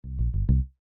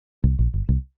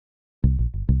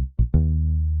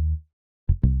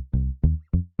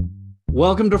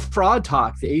Welcome to Fraud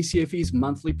Talk, the ACFE's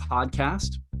monthly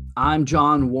podcast. I'm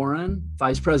John Warren,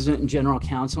 Vice President and General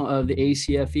Counsel of the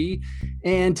ACFE,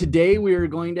 and today we are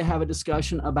going to have a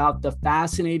discussion about the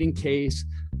fascinating case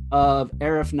of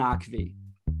Arif Naqvi.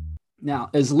 Now,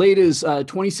 as late as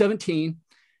 2017,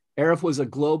 Arif was a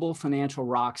global financial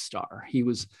rock star. He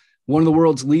was one of the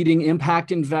world's leading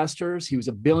impact investors. He was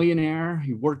a billionaire.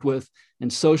 He worked with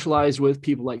and socialized with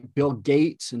people like Bill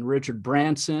Gates and Richard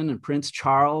Branson and Prince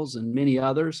Charles and many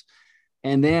others.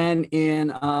 And then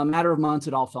in a matter of months,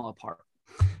 it all fell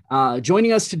apart.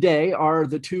 Joining us today are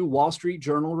the two Wall Street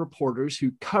Journal reporters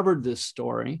who covered this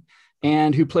story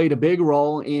and who played a big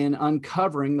role in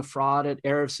uncovering the fraud at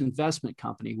Arif's investment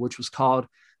company, which was called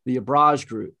the Abraj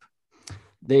Group.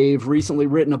 They've recently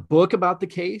written a book about the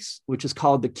case, which is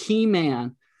called The Key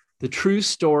Man, The True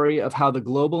Story of How the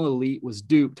Global Elite Was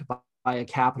Duped by a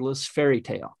Capitalist Fairy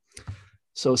Tale.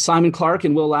 So Simon Clark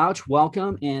and Will Lauch,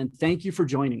 welcome, and thank you for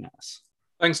joining us.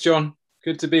 Thanks, John.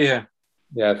 Good to be here.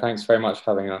 Yeah, thanks very much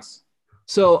for having us.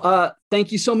 So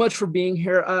thank you so much for being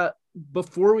here.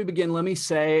 Before we begin, let me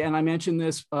say, and I mentioned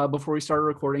this before we started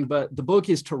recording, but the book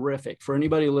is terrific for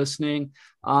anybody listening.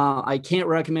 I can't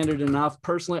recommend it enough.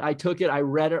 Personally, I took it, I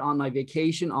read it on my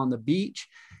vacation on the beach,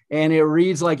 and it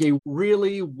reads like a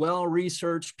really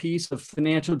well-researched piece of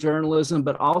financial journalism,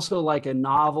 but also like a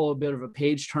novel, a bit of a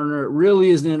page turner. It really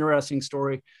is an interesting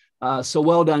story. So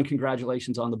well done.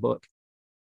 Congratulations on the book.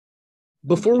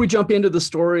 Before we jump into the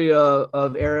story of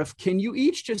Arif, can you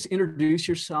each just introduce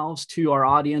yourselves to our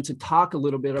audience and talk a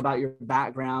little bit about your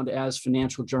background as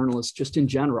financial journalists, just in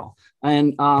general?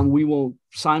 And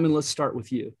Simon, let's start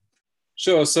with you.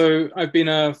 Sure. So I've been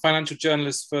a financial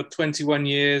journalist for 21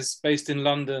 years, based in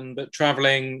London, but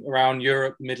traveling around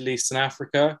Europe, Middle East, and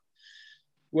Africa,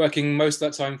 working most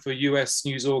of that time for US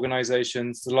news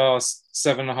organizations, the last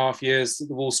 7.5 years at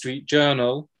the Wall Street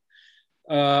Journal.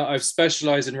 I've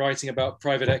specialized in writing about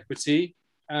private equity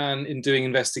and in doing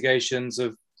investigations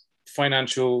of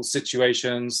financial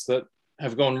situations that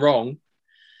have gone wrong.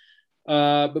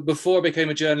 But before I became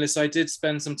a journalist, I did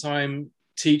spend some time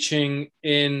teaching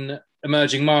in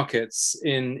emerging markets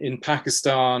in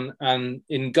Pakistan and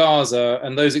in Gaza.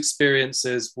 And those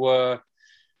experiences were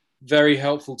very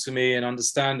helpful to me in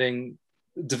understanding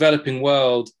the developing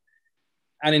world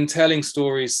and in telling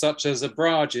stories such as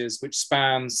Abraj's, which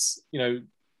spans,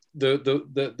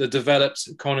 the developed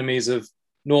economies of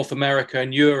North America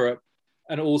and Europe,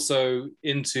 and also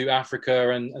into Africa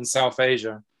and South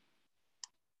Asia.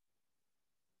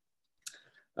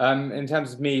 In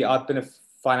terms of me, I've been a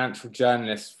financial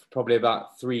journalist for probably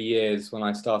about 3 years when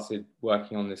I started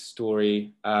working on this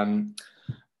story.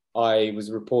 I was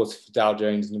a reporter for Dow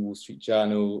Jones and the Wall Street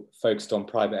Journal, focused on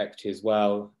private equity as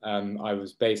well. I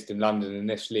was based in London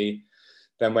initially,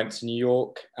 then went to New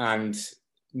York, and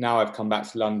now I've come back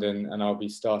to London and I'll be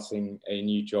starting a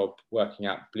new job working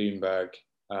at Bloomberg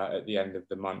at the end of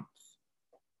the month.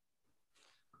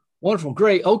 Wonderful.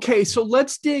 Great. Okay, so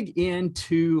let's dig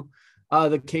into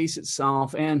the case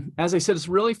itself. And as I said, it's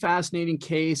a really fascinating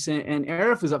case, and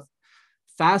Arif is a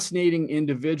fascinating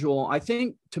individual. I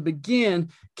think to begin,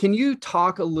 can you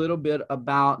talk a little bit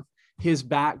about his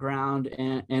background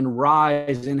and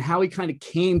rise and how he kind of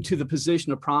came to the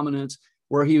position of prominence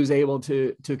where he was able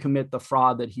to commit the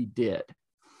fraud that he did?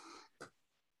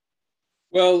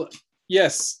 Well,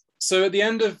 yes. So at the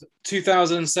end of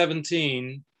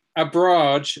 2017,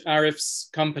 Abraj, Arif's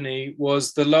company,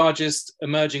 was the largest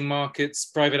emerging markets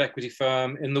private equity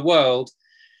firm in the world.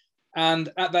 And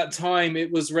at that time,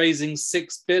 it was raising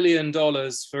 $6 billion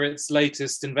for its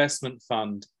latest investment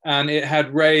fund. And it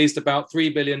had raised about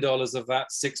 $3 billion of that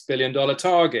 $6 billion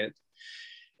target.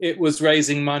 It was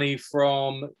raising money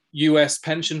from US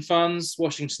pension funds,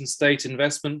 Washington State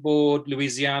Investment Board,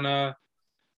 Louisiana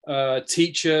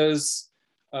teachers,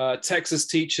 Texas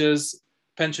teachers,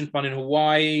 pension fund in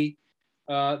Hawaii.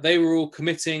 They were all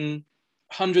committing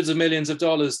hundreds of millions of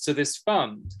dollars to this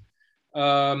fund.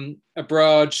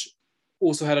 Abraj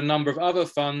also had a number of other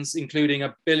funds, including a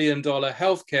 $1 billion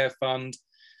healthcare fund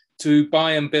to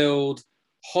buy and build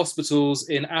hospitals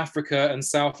in Africa and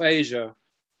South Asia.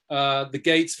 The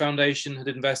Gates Foundation had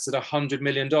invested $100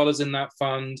 million in that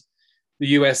fund. The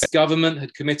US government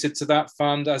had committed to that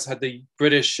fund, as had the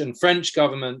British and French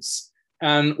governments,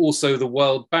 and also the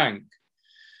World Bank.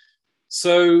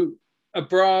 So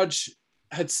Abraj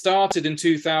had started in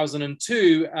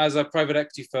 2002 as a private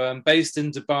equity firm based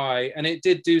in Dubai, and it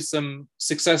did do some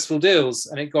successful deals,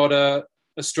 and it got a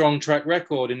strong track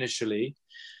record initially.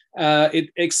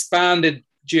 It expanded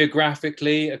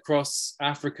geographically across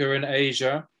Africa and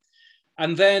Asia.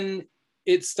 And then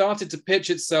it started to pitch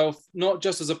itself not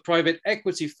just as a private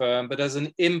equity firm, but as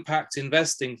an impact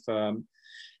investing firm.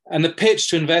 And the pitch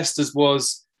to investors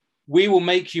was, we will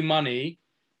make you money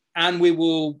and we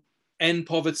will end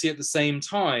poverty at the same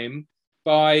time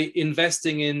by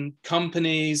investing in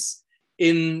companies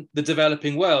in the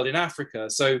developing world, in Africa.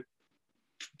 So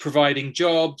providing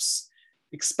jobs,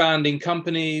 expanding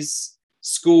companies,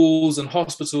 schools and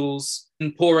hospitals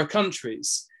in poorer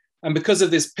countries. And because of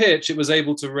this pitch, it was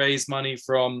able to raise money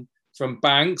from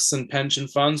banks and pension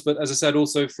funds, but as I said,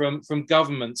 also from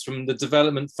governments, from the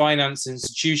development finance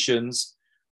institutions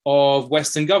of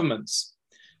Western governments.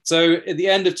 So at the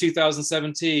end of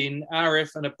 2017,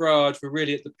 Arif and Abraj were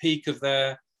really at the peak of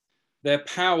their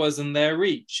powers and their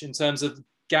reach in terms of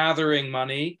gathering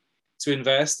money to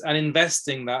invest and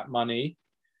investing that money.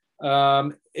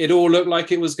 It all looked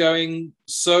like it was going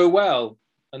so well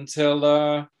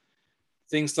until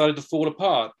things started to fall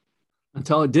apart.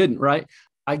 Until it didn't, right?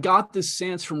 I got this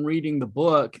sense from reading the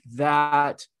book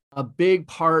that a big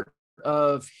part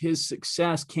of his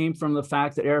success came from the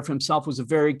fact that Arif himself was a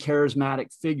very charismatic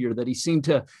figure, that he seemed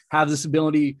to have this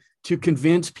ability to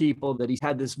convince people, that he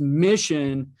had this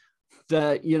mission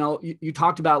that, you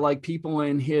talked about like people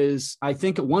in his, I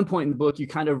think at one point in the book, you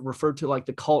kind of referred to like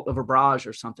the cult of Abraj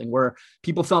or something, where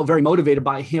people felt very motivated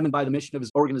by him and by the mission of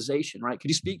his organization, right? Could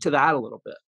you speak to that a little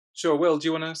bit? Sure. Will, do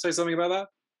you want to say something about that?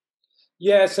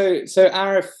 Yeah, so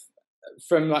Arif,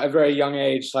 from like a very young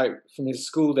age, like from his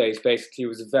school days, basically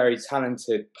was a very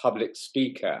talented public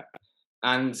speaker.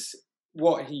 And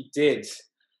what he did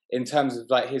in terms of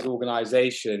like his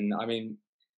organization, I mean,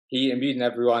 he imbued in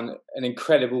everyone an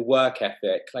incredible work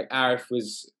ethic. Like Arif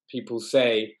was, people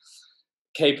say,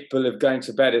 capable of going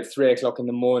to bed at 3 o'clock in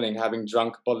the morning, having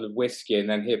drunk a bottle of whiskey, and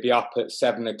then he'd be up at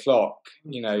 7 o'clock,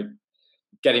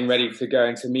 getting ready to go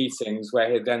into meetings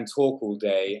where he'd then talk all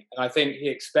day. And I think he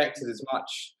expected as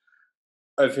much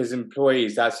of his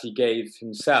employees as he gave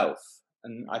himself.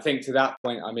 And I think to that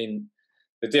point, I mean,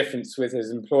 the difference with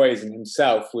his employees and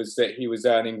himself was that he was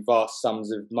earning vast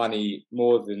sums of money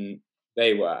more than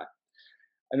they were.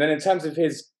 And then in terms of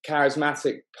his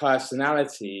charismatic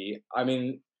personality, I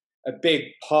mean, a big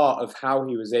part of how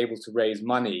he was able to raise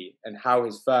money and how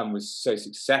his firm was so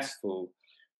successful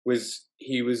was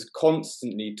he was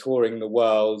constantly touring the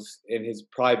world in his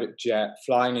private jet,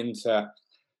 flying into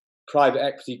private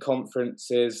equity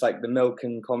conferences like the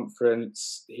Milken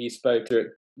Conference. He spoke to it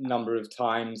a number of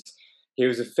times. He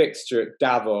was a fixture at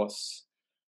Davos.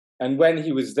 And when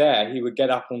he was there, he would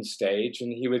get up on stage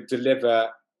and he would deliver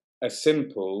a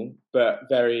simple but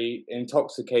very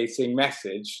intoxicating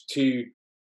message to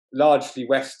largely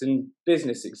Western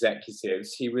business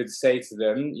executives. He would say to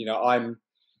them, I'm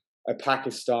a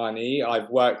Pakistani.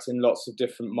 I've worked in lots of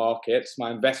different markets.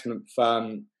 My investment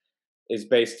firm is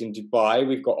based in Dubai.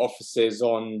 We've got offices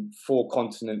on 4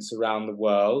 continents around the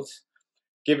world.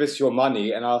 Give us your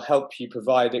money and I'll help you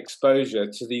provide exposure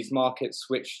to these markets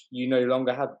which you no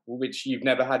longer have, which you've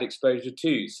never had exposure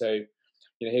to. So,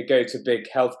 he'd go to big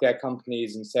healthcare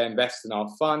companies and say, invest in our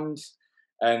fund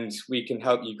and we can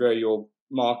help you grow your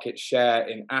market share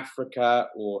in Africa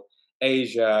or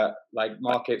Asia, like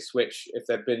markets which, if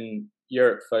they've been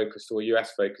Europe focused or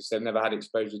US focused, they've never had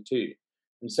exposure to.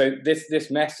 And so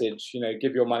this message,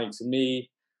 give your money to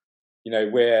me.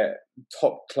 We're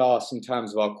top class in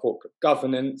terms of our corporate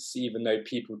governance, even though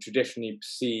people traditionally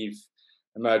perceive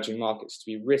emerging markets to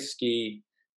be risky.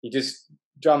 He just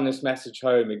drummed this message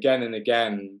home again and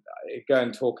again. He'd go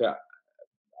and talk at,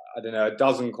 a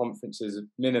dozen conferences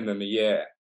minimum a year.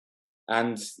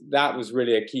 And that was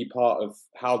really a key part of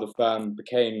how the firm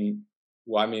became,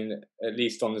 at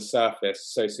least on the surface,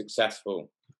 so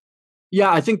successful.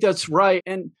 Yeah, I think that's right.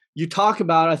 And you talk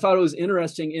about, I thought it was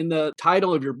interesting, in the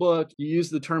title of your book, you use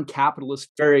the term capitalist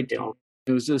fairy tale.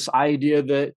 It was this idea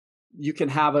that you can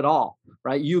have it all,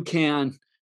 right? You can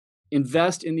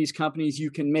invest in these companies,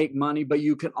 you can make money, but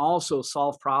you can also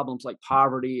solve problems like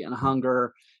poverty and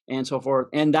hunger and so forth.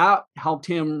 And that helped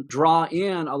him draw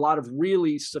in a lot of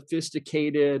really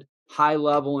sophisticated,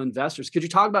 high-level investors. Could you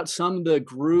talk about some of the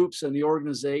groups and the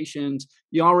organizations?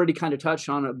 You already kind of touched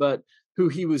on it, but who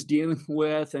he was dealing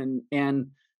with and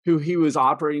who he was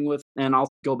operating with. And I'll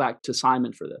go back to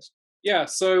Simon for this. Yeah,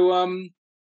 so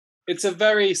it's a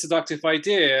very seductive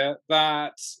idea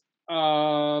that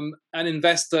an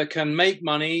investor can make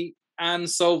money and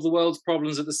solve the world's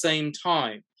problems at the same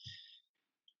time.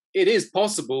 It is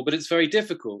possible, but it's very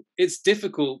difficult. It's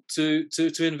difficult to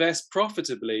invest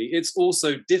profitably. It's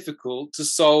also difficult to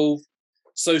solve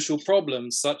social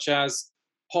problems such as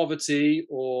poverty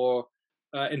or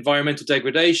environmental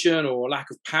degradation or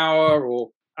lack of power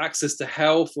or access to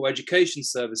health or education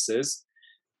services.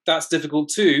 that's difficult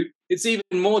too. It's even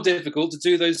more difficult to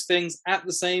do those things at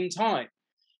the same time.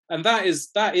 And that is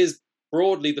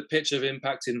broadly the pitch of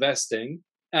impact investing.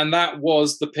 And that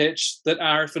was the pitch that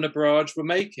Arif and Abraj were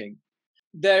making.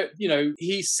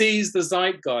 He sees the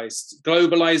zeitgeist.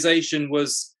 Globalization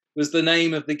was the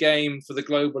name of the game for the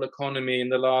global economy in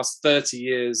the last 30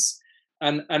 years.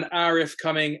 And Arif,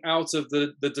 coming out of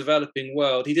the developing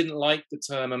world, he didn't like the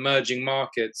term emerging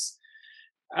markets.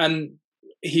 And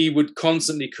he would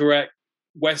constantly correct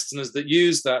Westerners that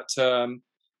use that term.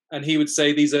 And he would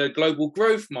say these are global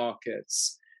growth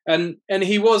markets. And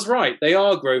he was right. They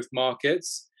are growth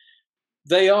markets.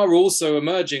 They are also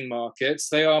emerging markets.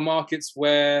 They are markets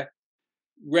where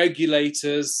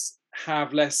regulators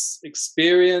have less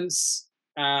experience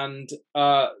and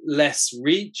less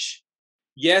reach.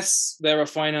 Yes, there are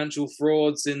financial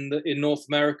frauds in North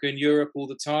America and Europe all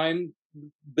the time,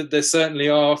 but there certainly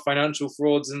are financial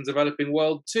frauds in the developing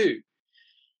world too.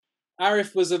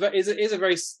 Arif is a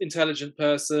very intelligent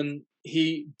person.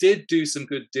 He did do some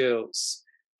good deals,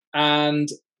 and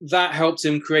that helped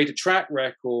him create a track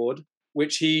record,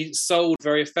 which he sold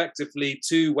very effectively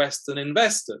to Western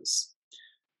investors.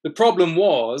 The problem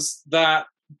was that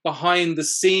behind the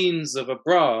scenes of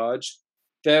Abraj,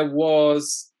 there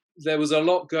was a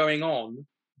lot going on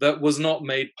that was not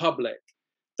made public.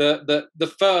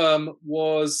 The firm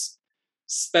was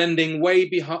spending way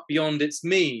beyond its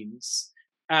means.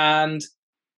 And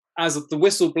as the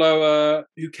whistleblower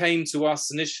who came to us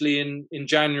initially in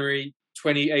January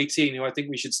 2018, who I think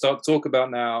we should start to talk about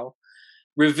now,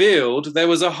 revealed, there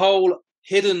was a whole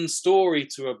hidden story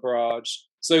to Abraj.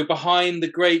 So behind the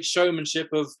great showmanship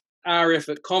of Arif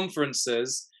at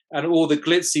conferences and all the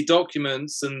glitzy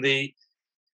documents and the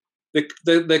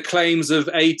claims of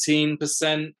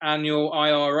 18% annual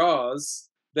IRRs,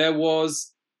 there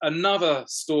was another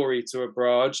story to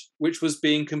Abraj, which was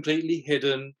being completely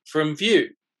hidden from view.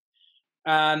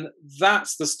 And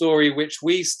that's the story which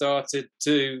we started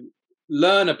to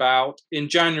learn about in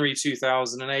January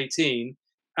 2018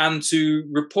 and to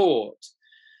report.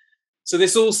 So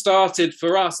this all started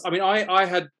for us. I mean, I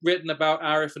had written about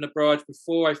Arif and Abraj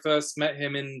before I first met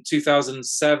him in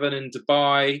 2007 in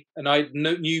Dubai, and I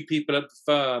knew people at the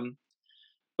firm.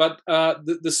 But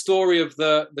the story of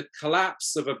the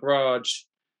collapse of Abraj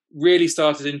really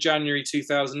started in January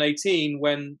 2018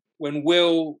 when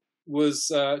Will was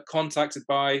contacted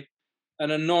by an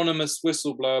anonymous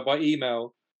whistleblower by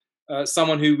email,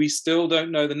 someone who we still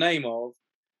don't know the name of.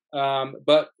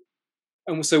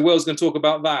 And so Will's going to talk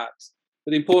about that.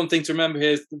 But the important thing to remember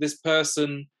here is that this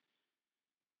person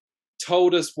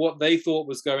told us what they thought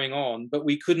was going on, but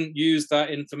we couldn't use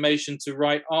that information to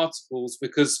write articles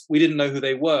because we didn't know who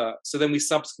they were. So then we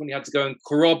subsequently had to go and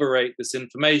corroborate this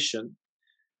information.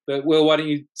 But Will, why don't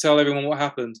you tell everyone what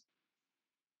happened?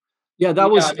 Yeah, that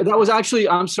was actually,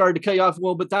 I'm sorry to cut you off,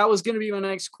 Will, but that was going to be my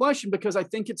next question, because I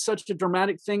think it's such a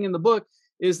dramatic thing in the book,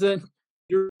 is that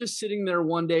you're just sitting there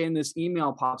one day and this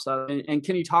email pops up. And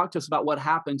can you talk to us about what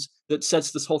happens that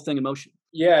sets this whole thing in motion?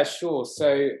 Yeah, sure.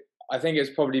 So I think it's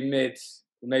probably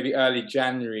maybe early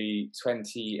January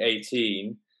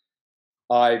 2018.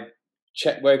 I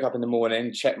woke up in the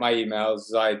morning, checked my emails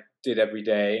as I did every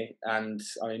day. And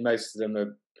I mean, most of them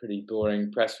are pretty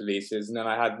boring press releases. And then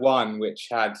I had one which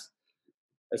had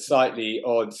a slightly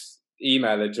odd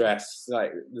email address,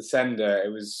 like the sender.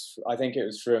 I think it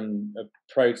was from a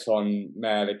Proton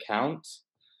Mail account.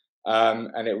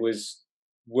 And it was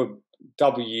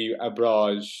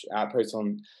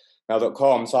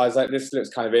w@protonmail.com. So I was like, this looks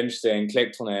kind of interesting,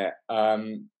 clicked on it.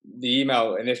 The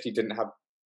email initially didn't have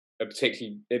a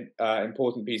particularly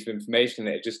important piece of information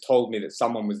in it. It just told me that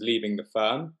someone was leaving the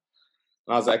firm.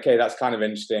 And I was like, okay, that's kind of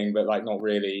interesting, but like not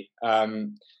really.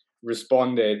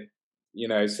 Responded,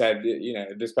 said,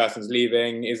 this person's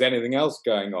leaving. Is anything else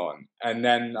going on? And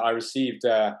then I received,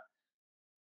 about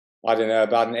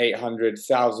an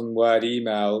 800,000 word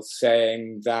email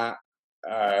saying that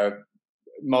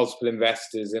multiple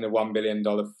investors in a $1 billion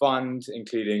fund,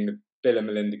 including the Bill and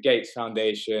Melinda Gates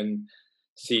Foundation,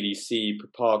 CDC,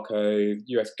 Proparco,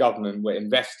 US government, were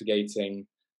investigating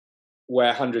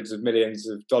where hundreds of millions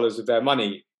of dollars of their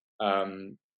money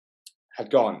had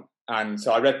gone. And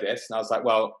so I read this and I was like,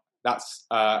 well, that's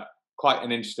quite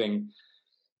an interesting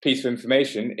piece of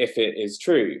information if it is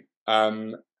true.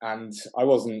 And I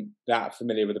wasn't that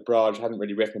familiar with Abraj. I hadn't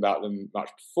really written about them much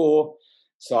before.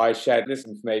 So I shared this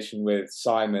information with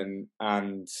Simon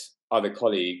and other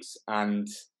colleagues. And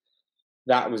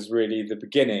that was really the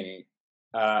beginning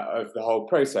of the whole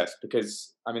process,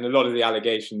 because, I mean, a lot of the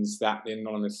allegations that the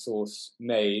anonymous source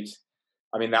made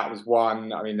I mean, that was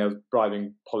one. I mean, there was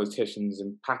bribing politicians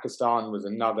in Pakistan was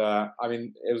another. I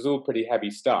mean, it was all pretty heavy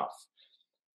stuff.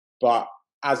 But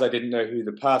as I didn't know who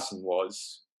the person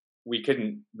was, we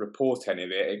couldn't report any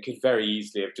of it. It could very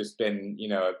easily have just been,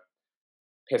 a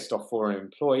pissed off foreign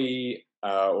employee,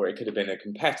 or it could have been a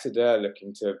competitor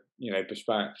looking to,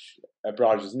 besmirch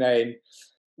Abraj's name.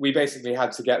 We basically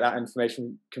had to get that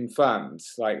information confirmed.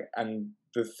 And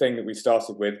the thing that we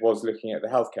started with was looking at the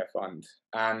healthcare fund,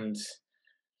 and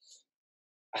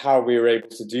how we were able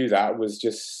to do that was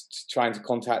just trying to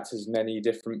contact as many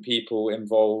different people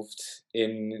involved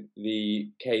in the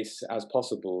case as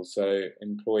possible. So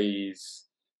employees,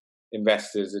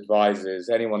 investors, advisors,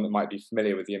 anyone that might be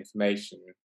familiar with the information.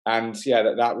 And yeah,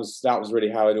 that was really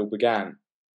how it all began.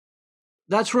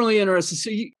 That's really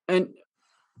interesting. And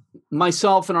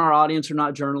myself and our audience are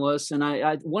not journalists. And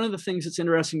I one of the things that's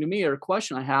interesting to me, or a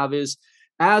question I have, is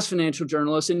as financial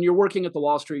journalists, and you're working at the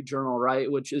Wall Street Journal,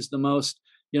 right, which is the most,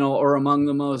 or among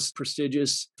the most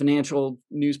prestigious financial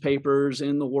newspapers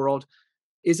in the world.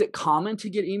 Is it common to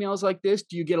get emails like this?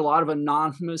 Do you get a lot of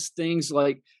anonymous things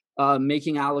like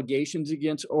making allegations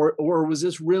against, or was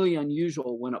this really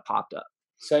unusual when it popped up?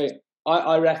 So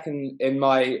I reckon in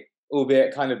my,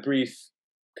 albeit kind of brief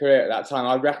career at that time,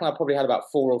 I reckon I probably had about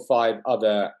 4 or 5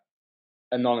 other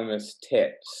anonymous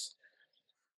tips.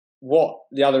 What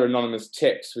the other anonymous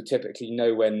tips were typically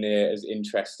nowhere near as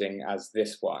interesting as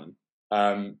this one.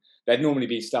 There'd normally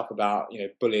be stuff about,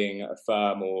 bullying a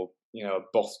firm, or, a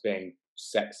boss being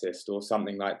sexist or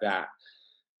something like that.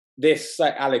 This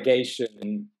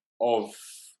allegation of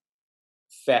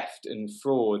theft and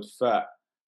fraud for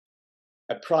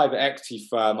a private equity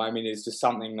firm, I mean, is just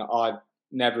something that I've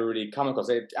never really come across.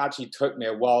 It actually took me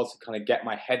a while to kind of get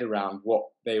my head around what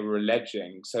they were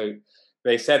alleging. So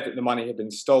they said that the money had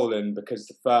been stolen because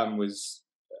the firm was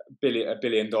 $1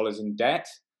 billion in debt.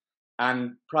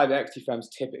 And private equity firms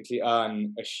typically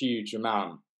earn a huge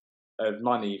amount of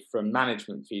money from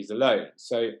management fees alone.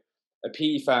 So a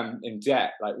PE firm in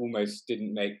debt almost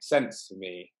didn't make sense to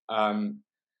me.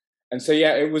 And so,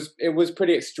 yeah, it was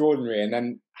pretty extraordinary. And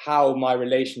then how my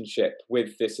relationship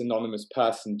with this anonymous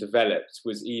person developed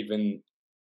was even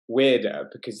weirder,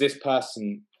 because this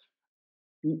person,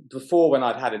 before, when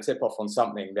I'd had a tip-off on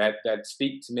something, they'd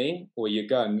speak to me, or you'd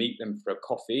go and meet them for a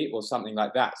coffee or something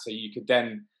like that. So you could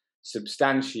then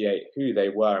substantiate who they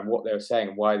were and what they were saying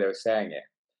and why they were saying it.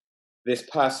 This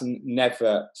person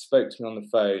never spoke to me on the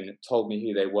phone, told me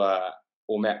who they were,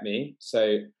 or met me.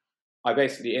 So I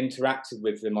basically interacted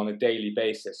with them on a daily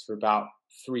basis for about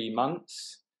 3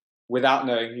 months without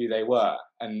knowing who they were.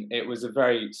 And it was a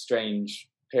very strange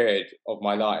period of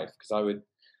my life, because I would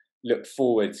look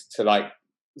forward to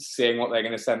seeing what they're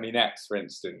going to send me next, for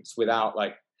instance, without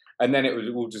and then it would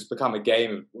all just become a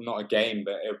game, not a game,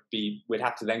 but we'd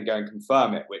have to then go and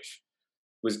confirm it, which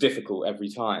was difficult every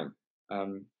time.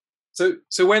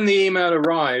 So when the email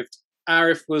arrived,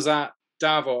 Arif was at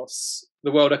Davos,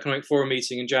 the World Economic Forum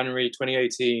meeting in January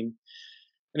 2018,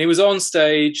 and he was on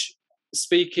stage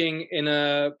speaking in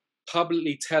a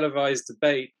publicly televised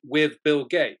debate with Bill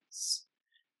Gates.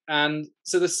 And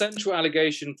so the central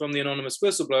allegation from the anonymous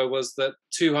whistleblower was that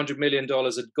 $200 million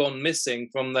had gone missing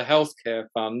from the healthcare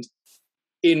fund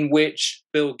in which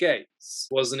Bill Gates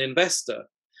was an investor.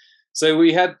 So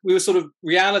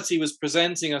reality was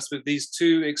presenting us with these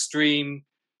 2 extreme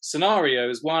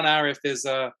scenarios. One, Arif is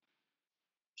a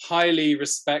highly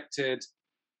respected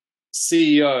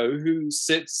CEO who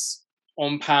sits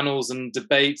on panels and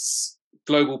debates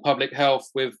global public health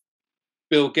with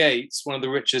Bill Gates, one of the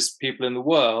richest people in the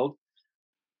world.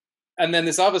 And then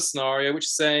this other scenario, which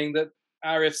is saying that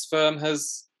Arif's firm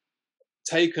has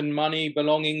taken money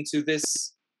belonging to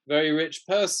this very rich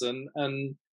person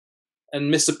and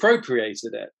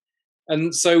misappropriated it.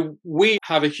 And so we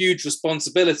have a huge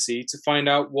responsibility to find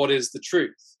out what is the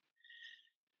truth.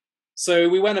 So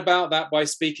we went about that by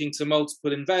speaking to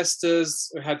multiple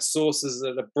investors. We had sources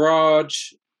at Abraj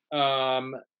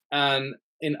and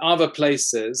in other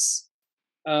places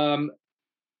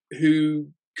who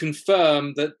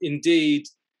confirmed that indeed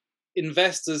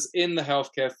investors in the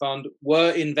healthcare fund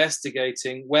were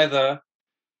investigating whether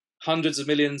hundreds of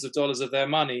millions of dollars of their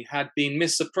money had been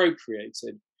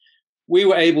misappropriated. We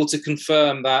were able to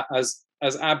confirm that as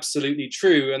absolutely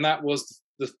true, and that was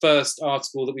the first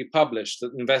article that we published,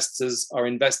 that investors are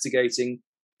investigating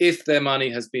if their money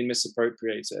has been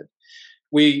misappropriated.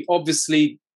 We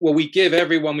give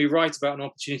everyone we write about an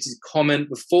opportunity to comment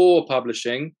before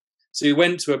publishing. So we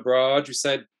went to Abraj, we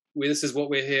said, this is what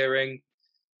we're hearing.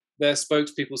 Their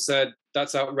spokespeople said,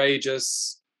 that's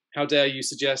outrageous. How dare you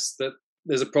suggest that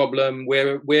there's a problem?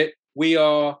 We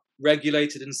are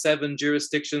regulated in 7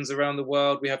 jurisdictions around the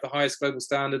world. We have the highest global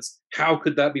standards. How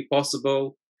could that be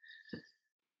possible?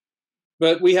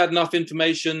 But we had enough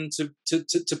information to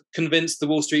convince the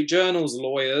Wall Street Journal's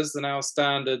lawyers and our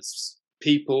standards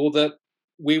people that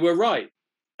we were right.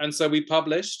 And so we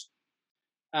published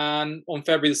and on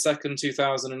February the 2nd,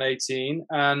 2018.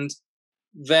 And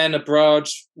then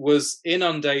Abraj was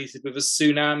inundated with a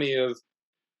tsunami of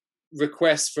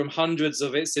requests from hundreds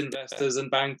of its investors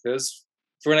and bankers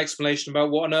for an explanation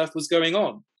about what on earth was going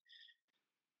on.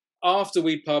 After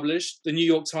we published, the New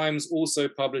York Times also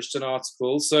published an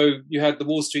article. So you had the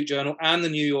Wall Street Journal and the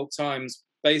New York Times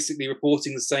basically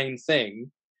reporting the same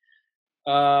thing.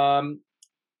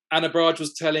 And Abraj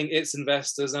was telling its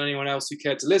investors and anyone else who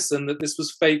cared to listen that this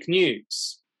was fake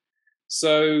news.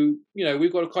 So,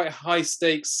 we've got a quite high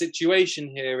stakes situation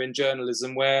here in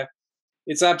journalism where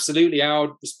it's absolutely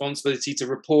our responsibility to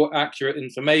report accurate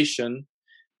information.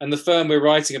 And the firm we're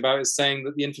writing about is saying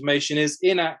that the information is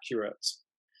inaccurate.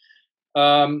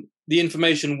 The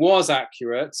information was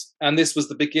accurate, and this was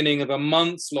the beginning of a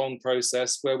months-long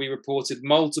process where we reported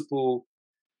multiple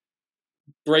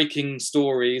breaking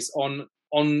stories on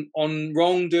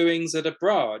wrongdoings at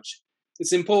Abraj.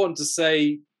 It's important to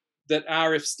say that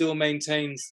Arif still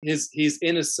maintains he's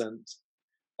innocent.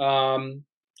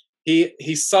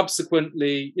 He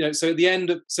subsequently, so at the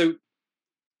end of, so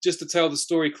just to tell the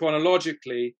story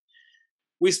chronologically,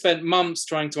 we spent months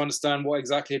trying to understand what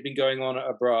exactly had been going on at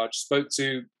Abraj. Spoke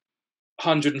to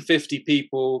 150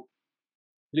 people,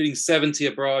 including 70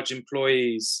 Abraj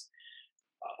employees.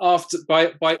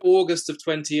 By August of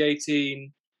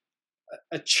 2018,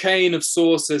 a chain of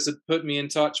sources had put me in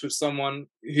touch with someone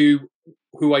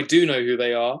who I do know who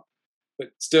they are, but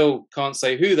still can't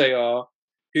say who they are,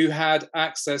 who had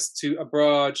access to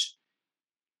Abraj,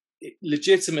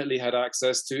 legitimately had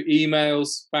access to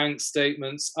emails, bank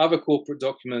statements, other corporate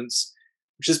documents,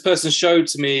 which this person showed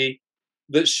to me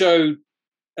that showed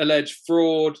alleged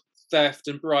fraud, theft,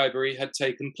 and bribery had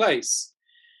taken place.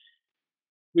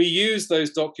 We used those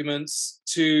documents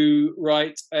to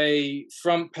write a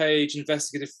front page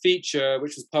investigative feature,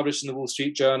 which was published in the Wall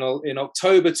Street Journal in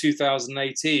October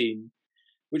 2018,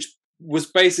 which was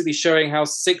basically showing how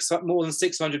more than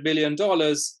 $600 million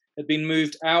had been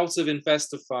moved out of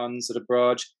investor funds at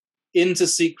Abraj into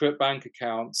secret bank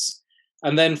accounts.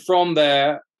 And then from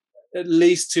there, at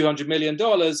least $200 million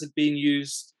had been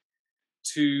used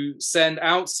to send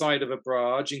outside of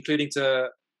Abraj, including to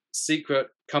secret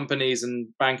companies and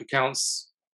bank accounts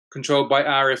controlled by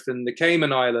Arif in the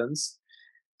Cayman Islands.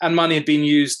 And money had been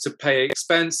used to pay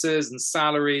expenses and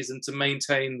salaries and to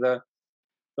maintain the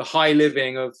high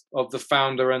living of the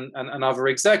founder and other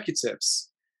executives.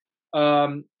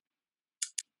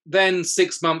 Then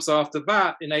 6 months after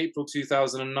that, in April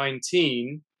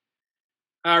 2019,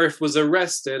 Arif was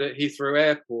arrested at Heathrow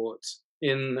Airport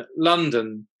in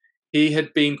London. He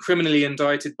had been criminally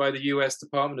indicted by the US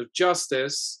Department of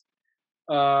Justice,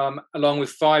 along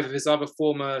with 5 of his other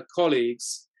former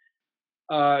colleagues,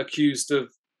 accused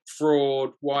of fraud,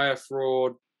 wire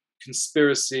fraud,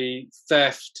 conspiracy,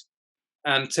 theft,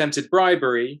 and attempted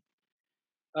bribery.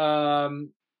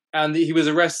 And he was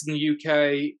arrested in the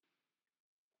UK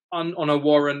on a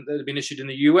warrant that had been issued in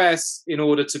the US in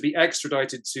order to be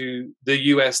extradited to the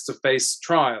US to face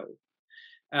trial.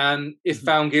 And if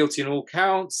found guilty in all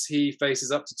counts, he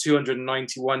faces up to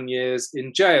 291 years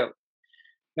in jail.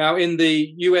 Now, in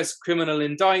the US criminal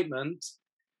indictment,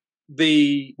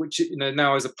 which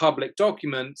now is a public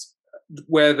document,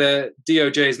 where the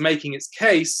DOJ is making its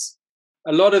case,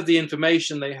 a lot of the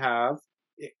information they have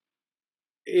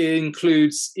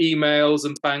includes emails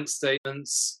and bank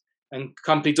statements and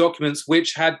company documents,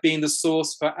 which had been the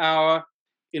source for our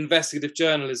investigative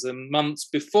journalism months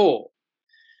before.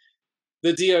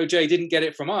 The DOJ didn't get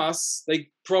it from us. They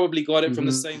probably got it from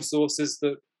the same sources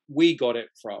that we got it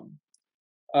from.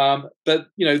 But,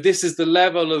 this is the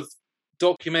level of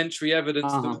documentary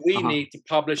evidence that we need to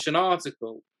publish an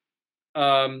article.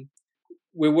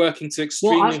 We're working to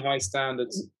extremely high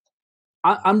standards.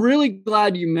 I'm really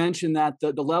glad you mentioned that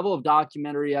the level of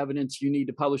documentary evidence you need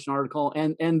to publish an article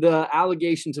and the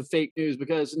allegations of fake news,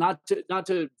 because not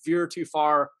to veer too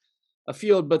far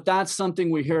afield, but that's something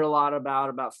we hear a lot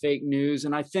about fake news.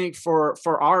 And I think for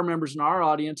our members in our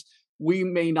audience,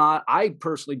 I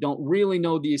personally don't really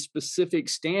know the specific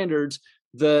standards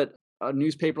that a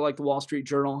newspaper like the Wall Street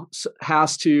Journal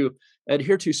has to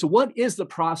adhere to. So what is the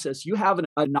process? You have an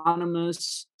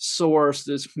anonymous source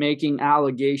that's making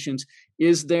allegations.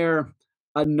 Is there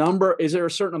a number? Is there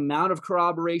a certain amount of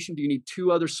corroboration? Do you need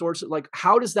 2 other sources? Like,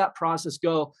 how does that process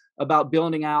go about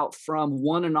building out from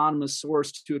one anonymous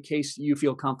source to a case that you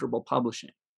feel comfortable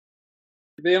publishing?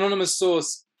 The anonymous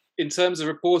source, in terms of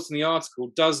reporting the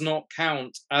article, does not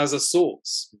count as a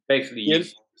source. Basically,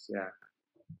 yeah.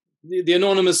 The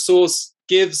anonymous source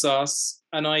gives us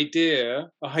an idea,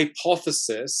 a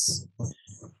hypothesis,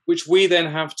 which we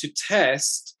then have to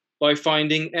test by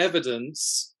finding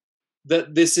evidence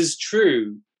that this is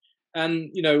true.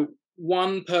 And,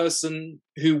 one person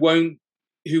who won't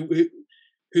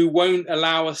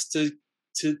allow us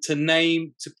to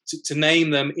name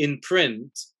them in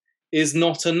print is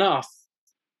not enough,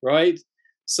 right?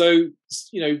 So,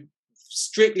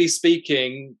 strictly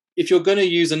speaking, if you're going to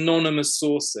use anonymous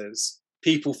sources,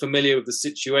 people familiar with the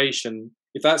situation,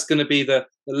 if that's going to be the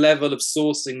level of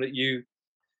sourcing that you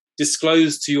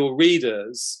disclose to your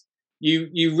readers, you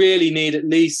really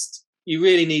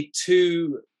need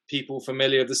two people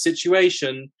familiar with the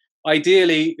situation,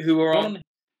 ideally who are on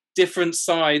different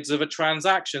sides of a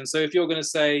transaction. So if you're going to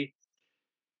say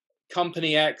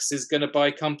company X is going to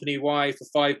buy company Y for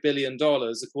 $5 billion,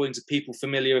 according to people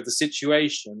familiar with the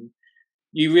situation,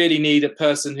 you really need a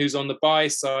person who's on the buy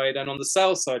side and on the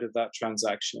sell side of that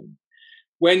transaction.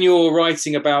 When you're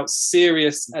writing about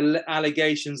serious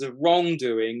allegations of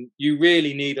wrongdoing, you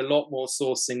really need a lot more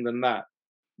sourcing than that.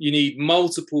 You need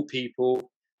multiple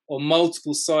people on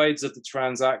multiple sides of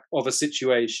of a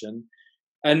situation.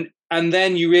 And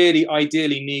then you really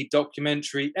ideally need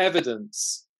documentary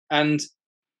evidence. And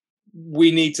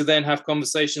we need to then have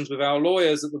conversations with our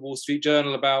lawyers at the Wall Street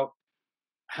Journal about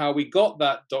how we got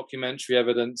that documentary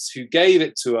evidence, who gave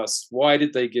it to us, why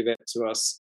did they give it to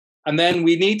us? And then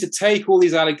we need to take all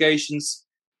these allegations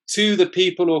to the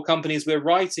people or companies we're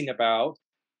writing about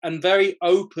and very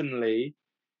openly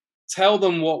tell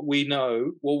them what we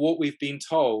know or what we've been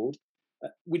told.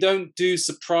 We don't do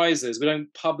surprises. We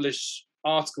don't publish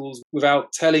articles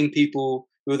without telling people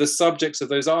who are the subjects of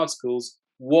those articles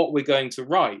what we're going to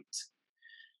write.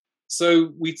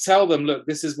 So we tell them, look,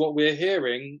 this is what we're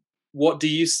hearing. What do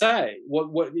you say?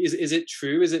 What is it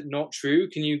true? Is it not true?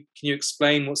 Can you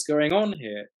explain what's going on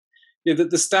here?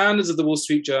 The standards of the Wall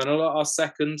Street Journal are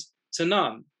second to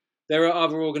none. There are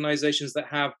other organizations that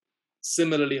have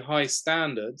similarly high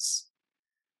standards,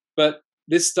 but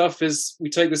this stuff we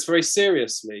take this very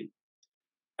seriously.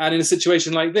 And in a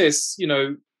situation like this,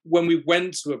 when we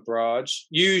went to Abraj,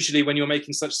 usually when you're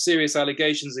making such serious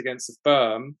allegations against a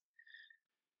firm,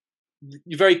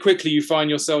 very quickly you find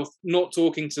yourself not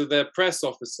talking to their press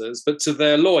officers, but to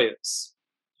their lawyers,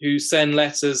 who send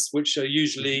letters which are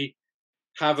usually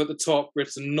have at the top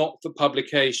written not for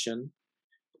publication.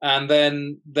 And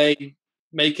then they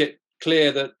make it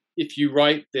clear that if you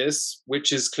write this,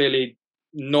 which is clearly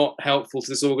not helpful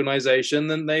to this organization,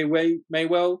 then they may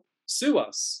well sue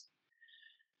us.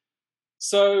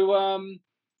 So,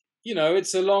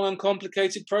 it's a long and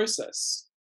complicated process.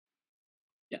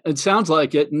 It sounds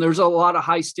like it. And there's a lot of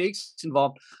high stakes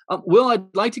involved. Will,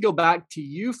 I'd like to go back to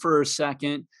you for a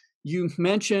second. You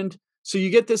mentioned, so you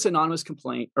get this anonymous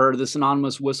complaint or this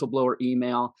anonymous whistleblower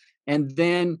email, and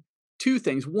then two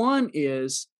things. One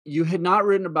is you had not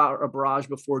written about Abraj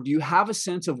before. Do you have a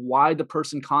sense of why the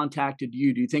person contacted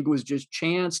you? Do you think it was just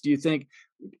chance? Did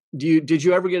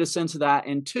you ever get a sense of that?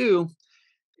 And two,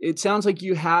 it sounds like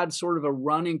you had sort of a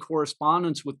running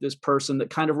correspondence with this person that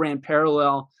kind of ran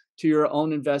parallel to your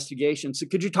own investigation. So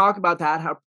could you talk about that,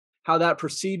 how that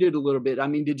proceeded a little bit? I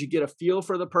mean, did you get a feel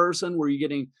for the person? Were you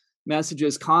getting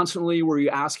messages constantly? Were you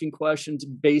asking questions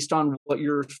based on what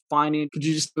you're finding? Could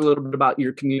you just say a little bit about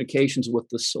your communications with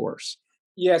the source?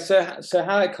 Yeah, so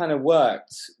how it kind of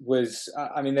worked was,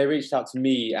 they reached out to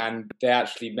me and they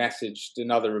actually messaged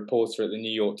another reporter at the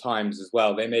New York Times as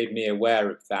well. They made me aware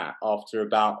of that after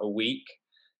about a week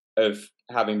of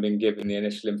having been given the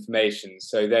initial information.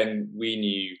 So then we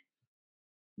knew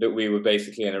that we were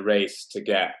basically in a race to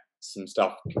get some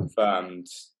stuff confirmed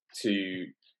to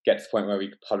get to the point where we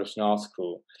could publish an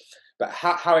article. But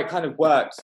how it kind of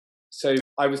worked, so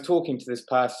I was talking to this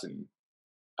person,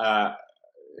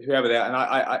 whoever they are,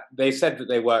 and they said that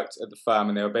they worked at the firm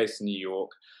and they were based in New York.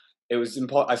 It was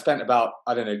I spent about,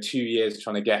 2 years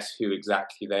trying to guess who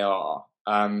exactly they are.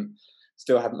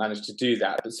 Still haven't managed to do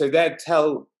that. But so they'd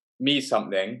tell me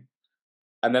something,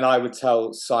 and then I would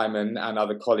tell Simon and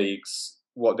other colleagues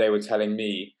what they were telling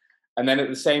me. And then at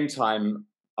the same time,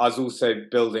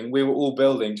 we were all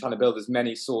trying to build as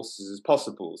many sources as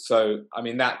possible. So,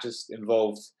 that just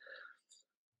involved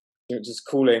just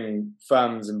calling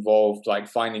firms involved, like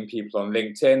finding people on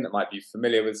LinkedIn that might be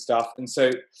familiar with stuff. And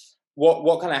so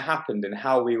what kind of happened and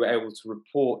how we were able to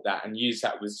report that and use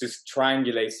that was just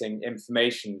triangulating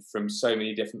information from so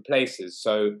many different places.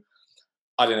 So,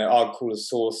 I'd call a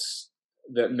source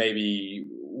that maybe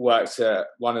works at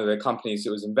one of the companies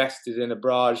that was invested in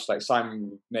Abraj, like Simon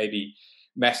would maybe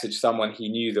message someone he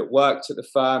knew that worked at the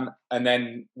firm, and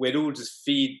then we'd all just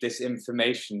feed this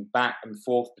information back and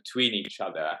forth between each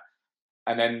other.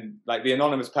 And then like the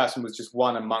anonymous person was just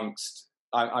one amongst,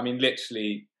 I mean,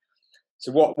 literally.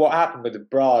 So what happened with the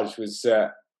barrage was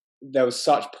there was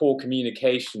such poor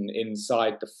communication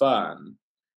inside the firm,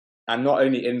 and not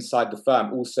only inside the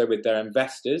firm, also with their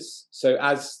investors. So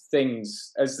as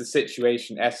the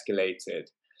situation escalated,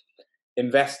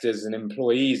 investors and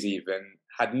employees even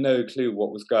had no clue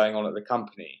what was going on at the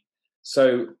company.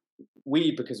 So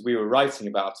we, because we were writing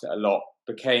about it a lot,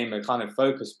 became a kind of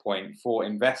focus point for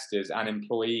investors and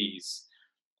employees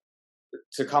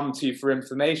to come to for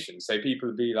information. So people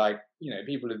would be like,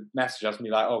 people would message us and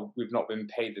be like, oh, we've not been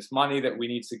paid this money that we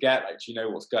need to get. Like, do you know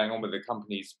what's going on with the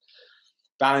company's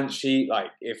balance sheet?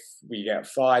 Like, if we get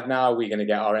fired now, we're going to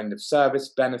get our end of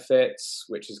service benefits,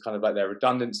 which is kind of like their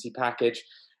redundancy package.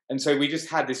 And so we just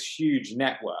had this huge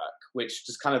network, which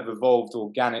just kind of evolved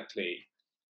organically,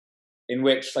 in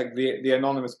which like the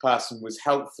anonymous person was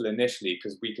helpful initially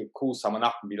because we could call someone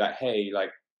up and be like, hey,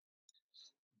 like,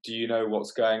 do you know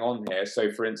what's going on here?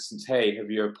 So for instance, hey,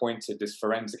 have you appointed this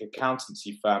forensic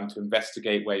accountancy firm to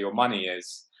investigate where your money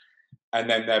is? And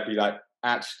then they'd be like,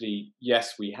 actually,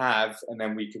 yes, we have. And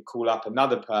then we could call up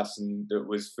another person that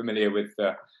was familiar with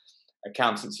the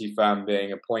accountancy firm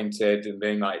being appointed and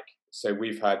being like, so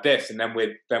we've heard this. And then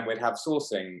we'd have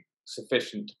sourcing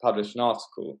sufficient to publish an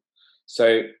article.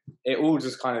 So it all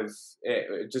just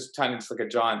it just turned into like a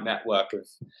giant network of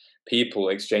people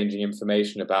exchanging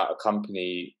information about a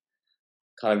company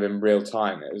kind of in real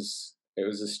time. It was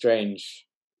a strange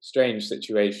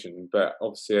situation, but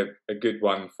obviously a good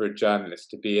one for a journalist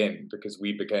to be in, because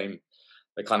we became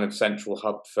the kind of central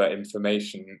hub for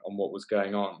information on what was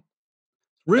going on.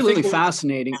 Really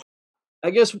fascinating. I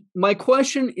guess my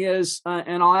question is,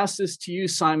 and I'll ask this to you,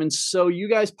 Simon. So you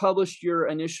guys published your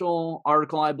initial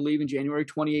article, I believe, in January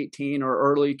 2018 or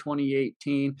early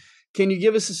 2018. Can you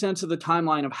give us a sense of the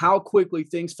timeline of how quickly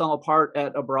things fell apart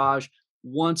at Abraj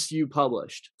once you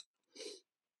published?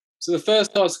 So the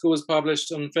first article was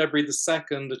published on February the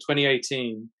 2nd of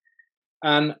 2018.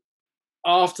 And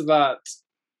after that,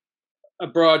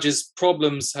 Abraj's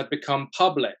problems had become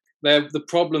public. The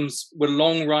problems were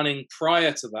long running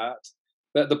prior to that.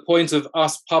 But at the point of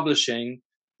us publishing,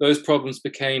 those problems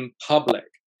became public.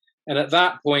 And at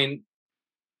that point,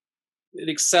 it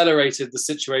accelerated the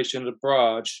situation at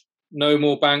Abraj. No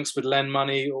more banks would lend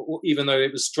money, or even though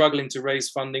it was struggling to raise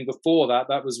funding before that,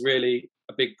 that was really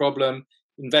a big problem.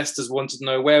 Investors wanted to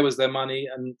know where was their money,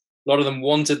 and a lot of them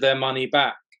wanted their money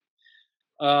back.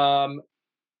 Abraj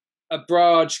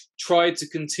tried to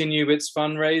continue its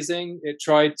fundraising. It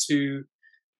tried to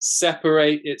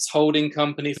separate its holding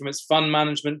company from its fund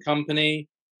management company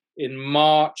in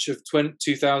March of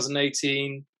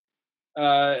 2018.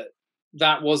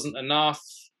 That wasn't enough.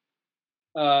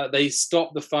 They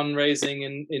stopped the fundraising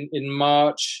in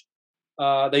March.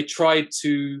 They tried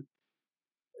to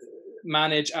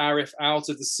manage Arif out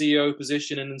of the CEO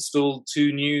position and installed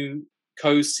 2 new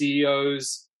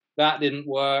co-CEOs. That didn't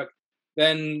work.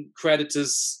 Then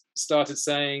creditors started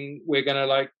saying, we're going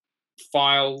to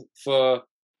file for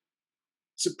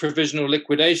provisional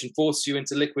liquidation, force you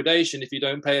into liquidation if you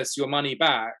don't pay us your money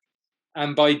back.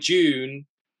 And by June,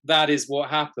 that is what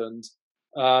happened.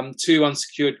 2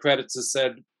 unsecured creditors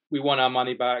said, we want our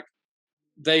money back.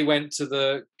 They went to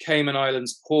the Cayman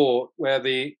Islands court, where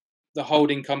the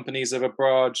holding companies of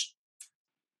Abraj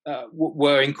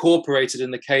were incorporated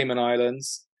in the Cayman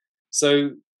Islands.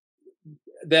 So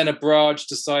then Abraj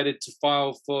decided to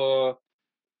file for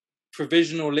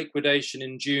provisional liquidation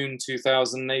in June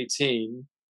 2018,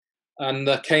 and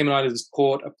the Cayman Islands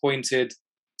court appointed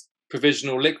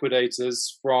provisional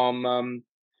liquidators from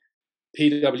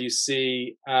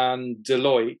PwC and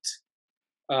Deloitte.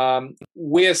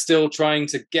 We're still trying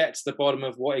to get to the bottom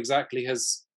of what exactly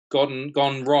has gone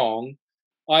wrong.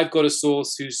 I've got a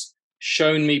source who's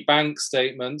shown me bank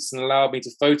statements and allowed me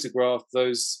to photograph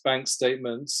those bank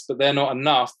statements, but they're not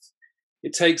enough.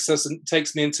 It takes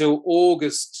me until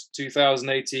August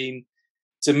 2018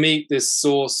 to meet this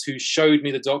source who showed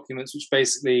me the documents, which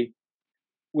basically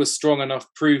was strong enough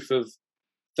proof of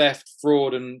theft,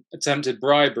 fraud, and attempted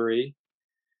bribery.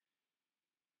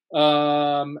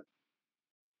 And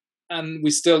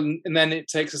then it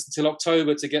takes us until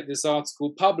October to get this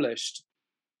article published.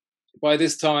 By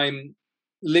this time,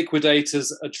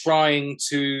 liquidators are trying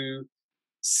to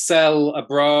sell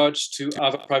Abraj to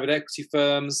other private equity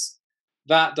firms.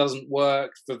 That doesn't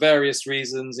work for various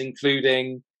reasons,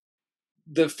 including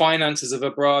the finances of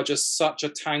Abraj are such a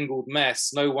tangled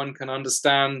mess. No one can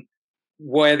understand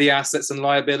where the assets and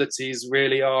liabilities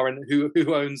really are and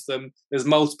who owns them. There's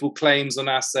multiple claims on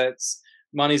assets.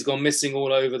 Money's gone missing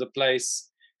all over the place.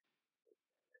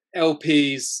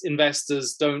 LPs,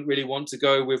 investors don't really want to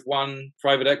go with one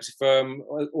private equity firm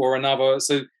or another.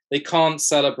 So they can't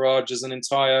sell Abraj as an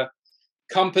entire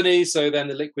company. So then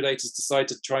the liquidators decide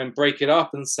to try and break it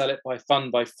up and sell it by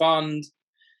fund by fund.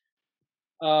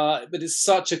 But it's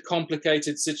such a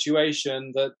complicated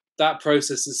situation that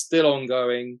process is still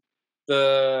ongoing.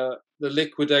 The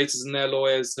liquidators and their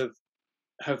lawyers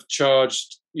have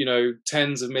charged,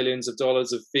 tens of millions of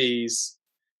dollars of fees.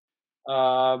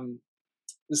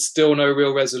 There's still no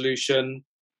real resolution.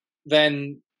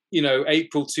 Then,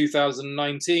 April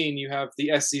 2019, you have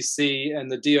the SEC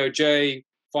and the DOJ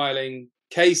filing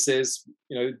cases.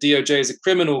 DOJ is a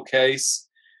criminal case.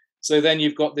 So then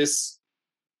you've got this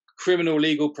criminal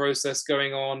legal process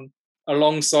going on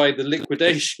alongside the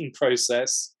liquidation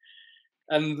process.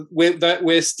 And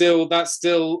that's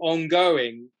still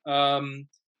ongoing.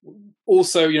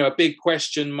 Also, a big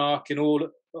question mark in all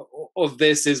of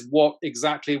this is what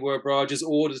exactly were Abraj's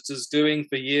auditors doing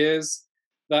for years.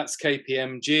 That's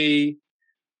KPMG,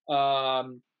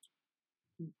 KPMG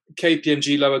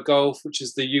Lower Gulf, which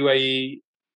is the UAE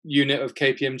unit of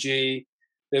KPMG.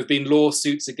 There have been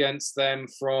lawsuits against them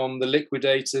from the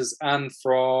liquidators and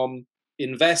from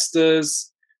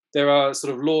investors. There are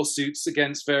sort of lawsuits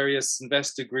against various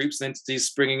investor groups and entities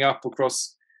springing up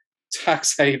across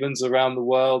tax havens around the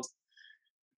world.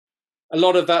 A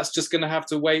lot of that's just going to have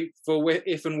to wait for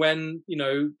if and when,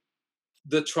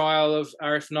 the trial of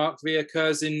Arif Naqvi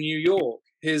occurs in New York.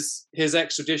 His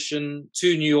extradition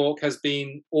to New York has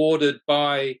been ordered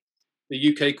by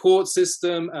the UK court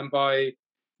system and by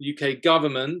the UK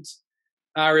government.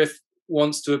 Arif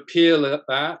wants to appeal at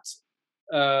that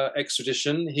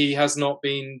extradition. He has not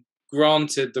been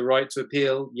granted the right to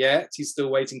appeal yet. He's still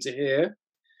waiting to hear.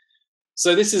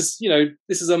 So this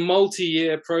is a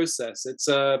multi-year process. It's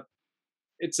a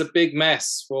big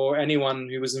mess for anyone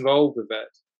who was involved with it.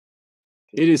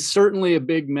 It is certainly a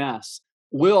big mess.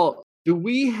 Will, do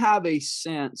we have a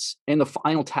sense in the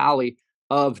final tally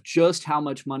of just how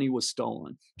much money was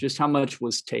stolen, just how much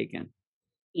was taken?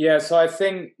 Yeah, so I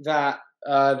think that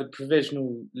the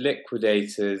provisional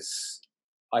liquidators,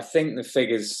 I think the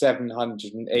figure's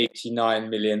 $789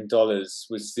 million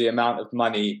was the amount of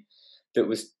money that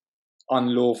was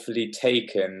unlawfully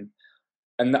taken.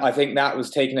 And I think that was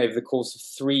taken over the course of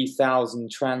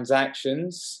 3,000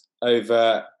 transactions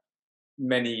over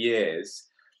many years.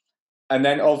 And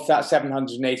then of that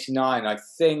 789, I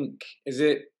think, is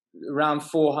it around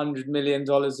 $400 million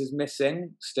is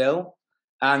missing still?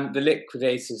 And the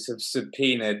liquidators have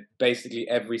subpoenaed basically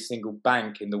every single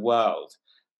bank in the world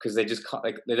because they just can't,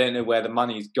 they don't know where the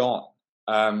money's gone.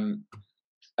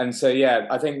 And so, yeah,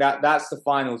 I think that's the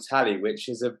final tally, which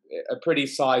is a pretty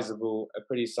sizable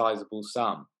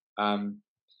sum.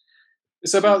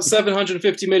 It's about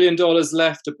 $750 million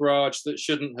left Abraj that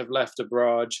shouldn't have left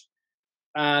Abraj,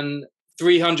 and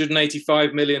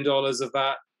 $385 million of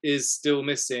that is still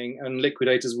missing, and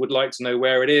liquidators would like to know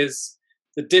where it is.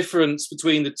 The difference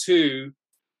between the two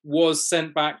was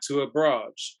sent back to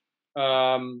Abraj.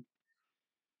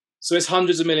 So it's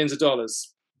hundreds of millions of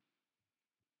dollars.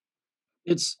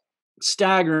 It's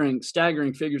staggering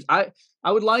figures. I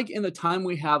would like, in the time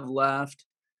we have left,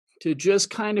 to just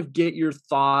kind of get your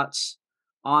thoughts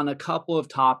on a couple of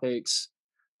topics.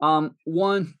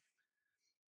 One,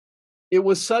 it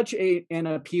was such an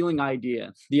appealing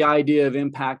idea, the idea of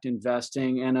impact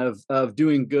investing and of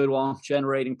doing good while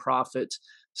generating profits.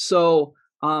 So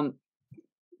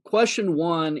question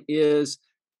one is,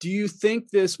 do you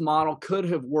think this model could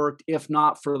have worked if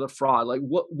not for the fraud? Like,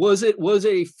 what was it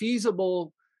a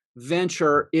feasible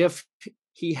venture if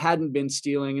he hadn't been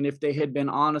stealing and if they had been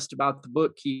honest about the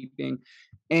bookkeeping?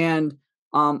 And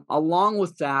along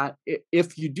with that,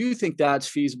 if you do think that's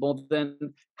feasible, then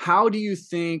how do you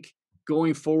think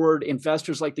going forward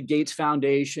investors like the Gates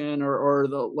Foundation or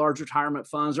the large retirement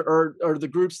funds or the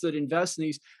groups that invest in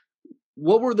these,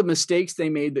 what were the mistakes they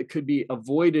made that could be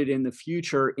avoided in the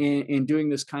future in doing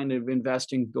this kind of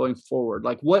investing going forward?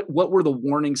 Like what were the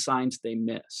warning signs they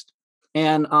missed?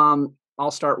 And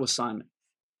I'll start with Simon.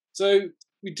 So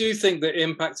we do think that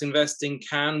impact investing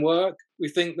can work. We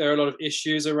think there are a lot of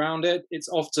issues around it. It's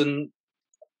often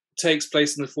takes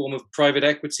place in the form of private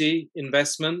equity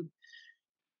investment.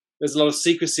 There's a lot of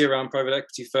secrecy around private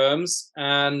equity firms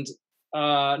and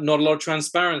not a lot of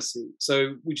transparency.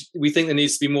 So we think there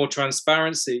needs to be more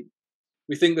transparency.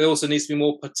 We think there also needs to be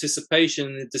more participation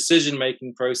in the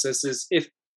decision-making processes if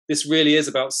this really is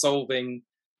about solving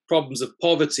problems of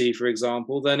poverty, for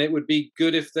example, then it would be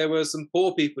good if there were some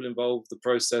poor people involved in the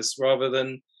process rather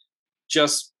than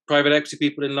just private equity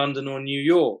people in London or New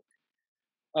York.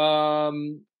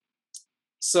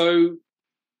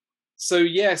 So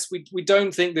yes, we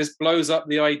don't think this blows up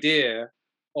the idea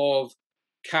of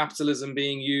capitalism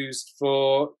being used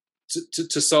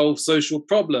to solve social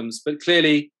problems. But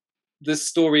clearly, this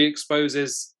story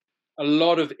exposes a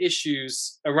lot of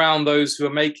issues around those who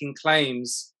are making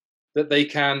claims that they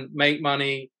can make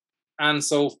money and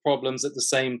solve problems at the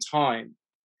same time.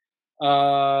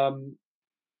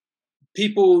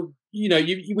 People,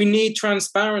 we need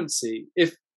transparency.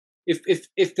 If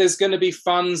there's going to be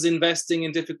funds investing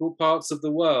in difficult parts of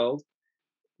the world,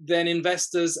 then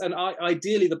investors and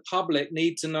ideally the public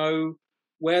need to know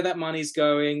where that money's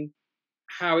going,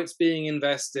 how it's being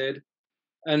invested,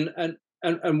 and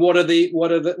what are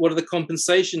the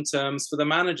compensation terms for the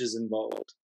managers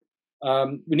involved.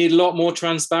 We need a lot more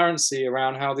transparency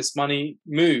around how this money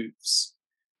moves.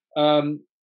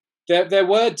 There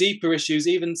were deeper issues,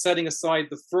 even setting aside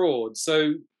the fraud. So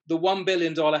the $1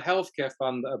 billion healthcare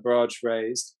fund that Abraj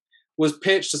raised was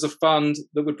pitched as a fund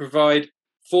that would provide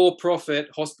for-profit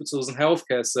hospitals and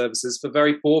healthcare services for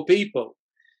very poor people.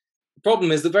 The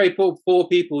problem is that very poor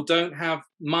people don't have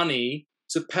money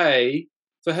to pay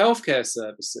for healthcare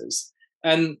services.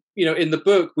 And, in the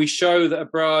book, we show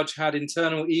that Abraj had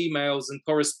internal emails and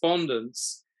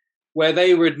correspondence where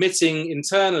they were admitting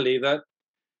internally that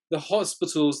the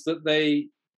hospitals that they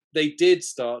did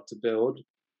start to build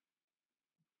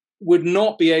would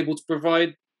not be able to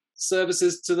provide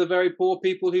services to the very poor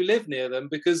people who live near them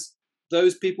because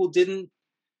those people didn't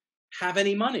have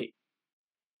any money.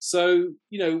 So,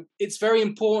 it's very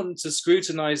important to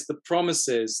scrutinize the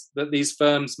promises that these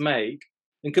firms make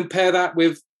and compare that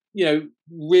with,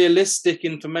 realistic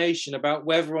information about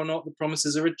whether or not the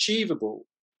promises are achievable.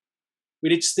 We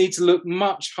just need to look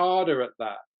much harder at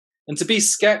that. And to be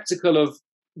skeptical of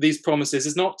these promises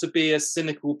is not to be a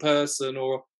cynical person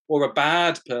or a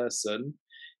bad person.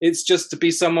 It's just to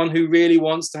be someone who really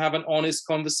wants to have an honest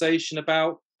conversation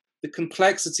about the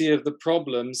complexity of the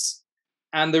problems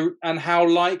and how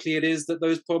likely it is that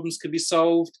those problems could be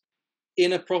solved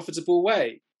in a profitable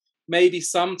way. Maybe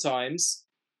sometimes,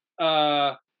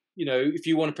 if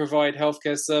you want to provide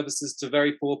healthcare services to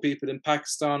very poor people in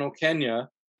Pakistan or Kenya,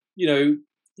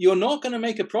 you're not going to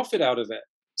make a profit out of it.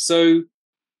 So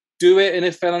do it in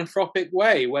a philanthropic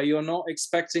way where you're not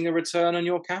expecting a return on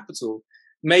your capital.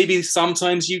 Maybe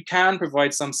sometimes you can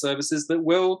provide some services that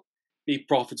will be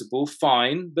profitable,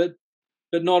 fine, but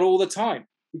not all the time.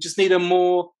 We just need a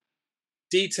more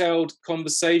detailed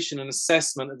conversation and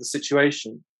assessment of the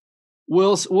situation.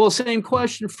 Will, same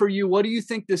question for you. What do you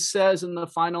think this says in the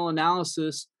final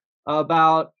analysis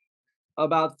about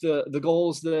the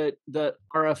goals that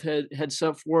RF had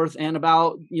set forth and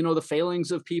about, the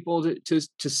failings of people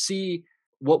to see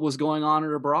what was going on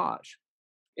at Abraj?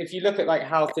 If you look at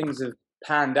how things have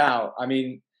panned out, I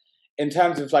mean, in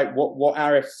terms of what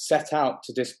Arif set out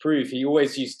to disprove, he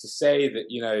always used to say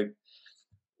that,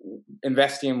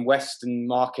 investing in Western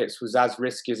markets was as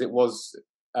risky as it was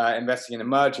investing in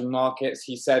emerging markets.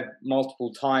 He said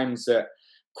multiple times that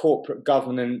corporate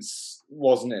governance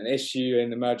wasn't an issue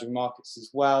in emerging markets as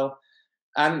well.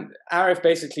 And Arif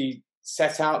basically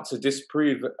set out to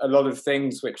disprove a lot of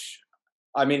things, which,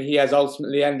 I mean, he has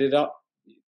ultimately ended up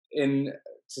in,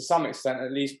 to some extent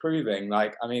at least, proving.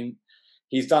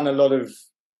 He's done a lot of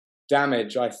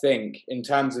damage, I think, in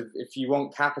terms of if you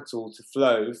want capital to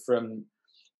flow from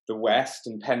the West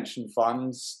and pension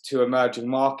funds to emerging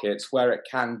markets where it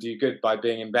can do good by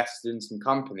being invested in some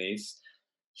companies.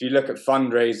 If you look at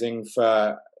fundraising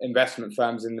for investment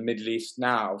firms in the Middle East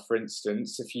now, for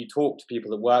instance, if you talk to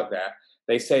people that work there,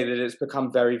 they say that it's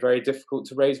become very, very difficult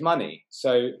to raise money.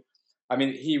 So, I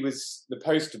mean, he was the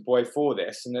poster boy for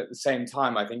this. And at the same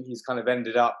time, I think he's kind of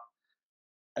ended up,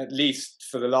 at least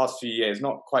for the last few years,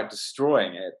 not quite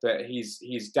destroying it, but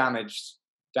he's damaged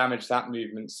that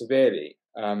movement severely,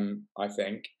 I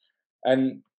think.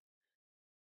 And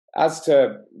as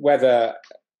to whether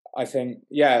I think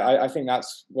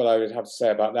that's what I would have to say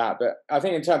about that. But I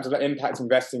think in terms of impact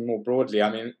investing more broadly,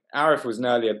 I mean, Arif was an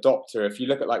early adopter. If you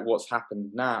look at what's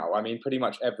happened now, I mean, pretty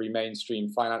much every mainstream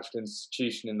financial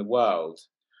institution in the world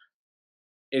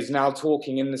is now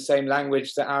talking in the same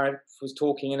language that Arif was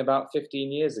talking in about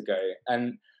 15 years ago.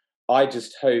 And I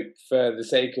just hope, for the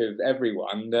sake of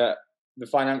everyone, that the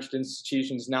financial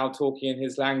institutions now talking in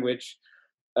his language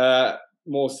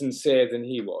more sincere than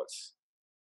he was.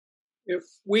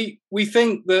 We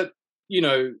think that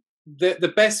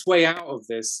the best way out of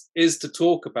this is to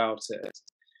talk about it.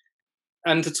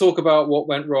 and to talk about what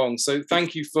went wrong. So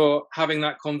thank you for having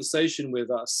that conversation with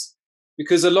us,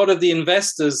 because a lot of the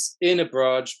investors in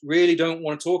Abraj really don't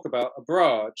want to talk about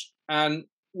Abraj. And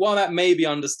while that may be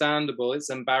understandable, it's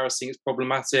embarrassing, it's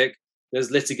problematic,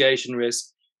 there's litigation risk,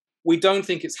 we don't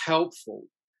think it's helpful.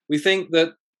 We think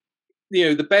that,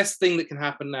 the best thing that can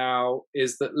happen now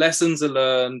is that lessons are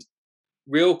learned,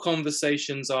 real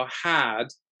conversations are had,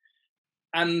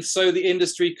 and so the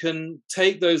industry can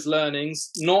take those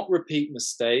learnings, not repeat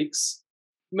mistakes,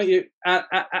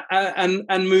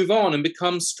 and move on and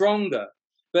become stronger.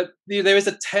 But there is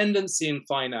a tendency in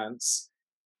finance,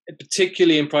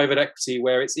 particularly in private equity,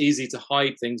 where it's easy to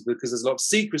hide things because there's a lot of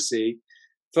secrecy,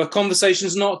 for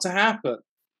conversations not to happen.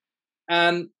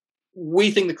 And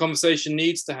we think the conversation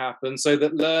needs to happen so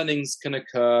that learnings can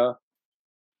occur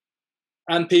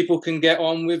and people can get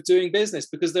on with doing business,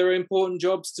 because there are important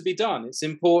jobs to be done. It's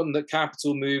important that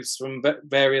capital moves from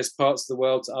various parts of the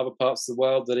world to other parts of the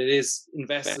world, that it is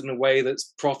invested in a way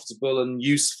that's profitable and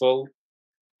useful.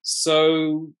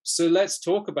 So let's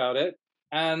talk about it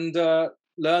and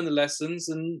learn the lessons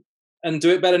and do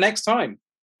it better next time.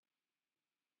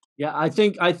 Yeah, I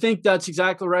think that's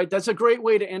exactly right. That's a great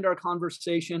way to end our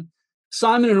conversation.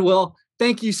 Simon and Will,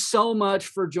 thank you so much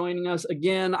for joining us.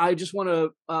 Again, I just want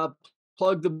to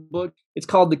plug the book. It's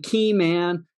called The Key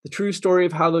Man, The True Story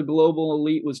of How the Global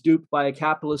Elite Was Duped by a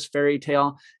Capitalist Fairy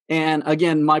Tale. And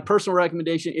again, my personal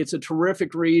recommendation, it's a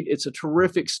terrific read. It's a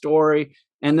terrific story.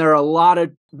 And there are a lot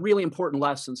of really important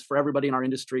lessons for everybody in our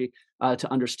industry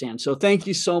to understand. So thank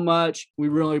you so much. We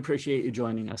really appreciate you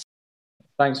joining us.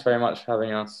 Thanks very much for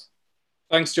having us.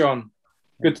 Thanks, John.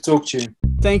 Good to talk to you.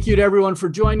 Thank you to everyone for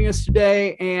joining us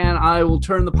today. And I will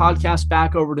turn the podcast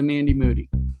back over to Mandy Moody.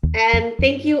 And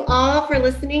thank you all for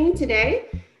listening today.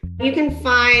 You can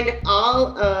find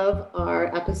all of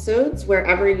our episodes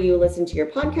wherever you listen to your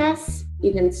podcasts.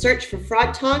 You can search for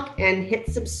Fraud Talk and hit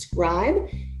subscribe.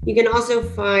 You can also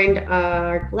find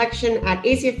our collection at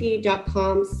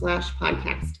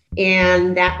acfe.com/podcast.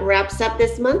 And that wraps up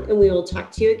this month, and we will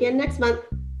talk to you again next month.